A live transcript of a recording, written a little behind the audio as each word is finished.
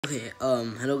Okay,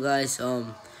 hello guys,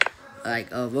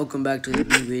 welcome back to the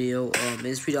new video. In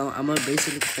this video, I'm gonna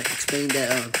basically explain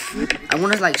that, I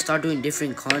wanna, start doing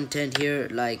different content here,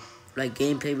 like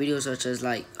gameplay videos, such as,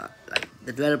 like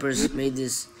the developers made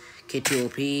this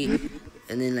K2OP,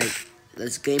 and then,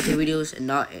 let's gameplay videos, and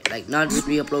not just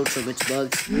re-upload from its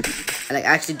bugs, and,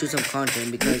 actually do some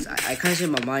content, because I kinda changed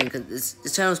my mind, because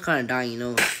this channel's kinda dying, you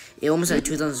know. It almost had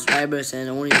 2,000 subscribers, and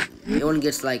it only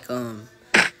gets, like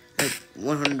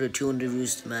 100, 200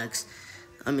 views to max.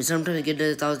 I mean, sometimes I get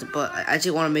to 1,000, but I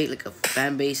actually want to make like a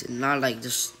fan base and not like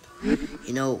just,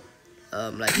 you know,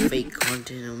 like fake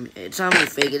content. I mean, it's not really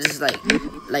fake. It's just like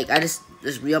I just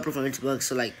re-upload from Xbox.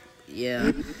 So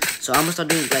yeah. So I'm gonna start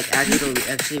doing like actually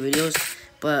videos,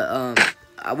 but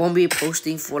I won't be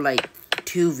posting for like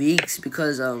 2 weeks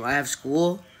because I have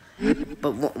school.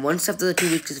 But once after the 2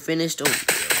 weeks is finished,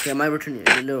 okay, I might return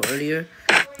a little earlier.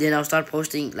 Then I'll start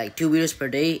posting like 2 videos per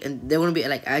day, and they're gonna be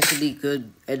like actually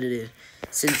good edited,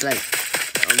 since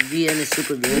VN is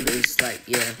super good. It's like,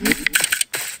 yeah,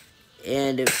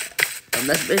 and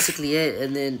that's basically it.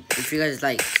 And then if you guys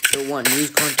still want news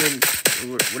content,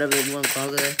 whatever you want to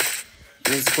call it,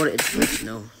 then support it, you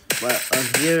know. But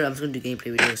here I'm just gonna do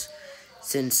gameplay videos,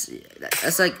 since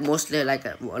that's like mostly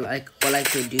what I like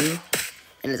to do.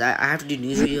 And I have to do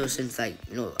news videos, since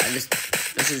you know,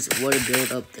 this is what to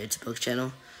build up the Xbox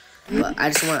channel. But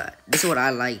this is what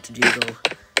I like to do though.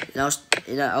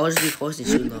 And I'll just be posting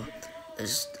soon though.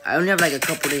 I only have like a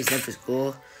couple days left for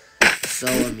school. So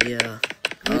yeah.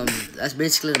 That's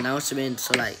basically the announcement.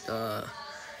 So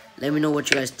let me know what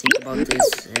you guys think about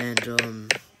this, and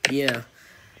yeah.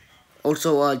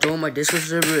 Also join my Discord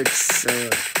server. It's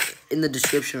in the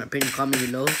description, pinned comment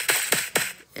below.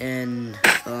 And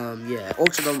yeah,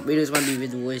 also the videos might be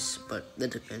with voice, but that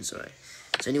depends. Alright,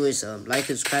 so anyways, like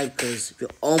and subscribe, because we're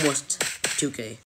almost 2K.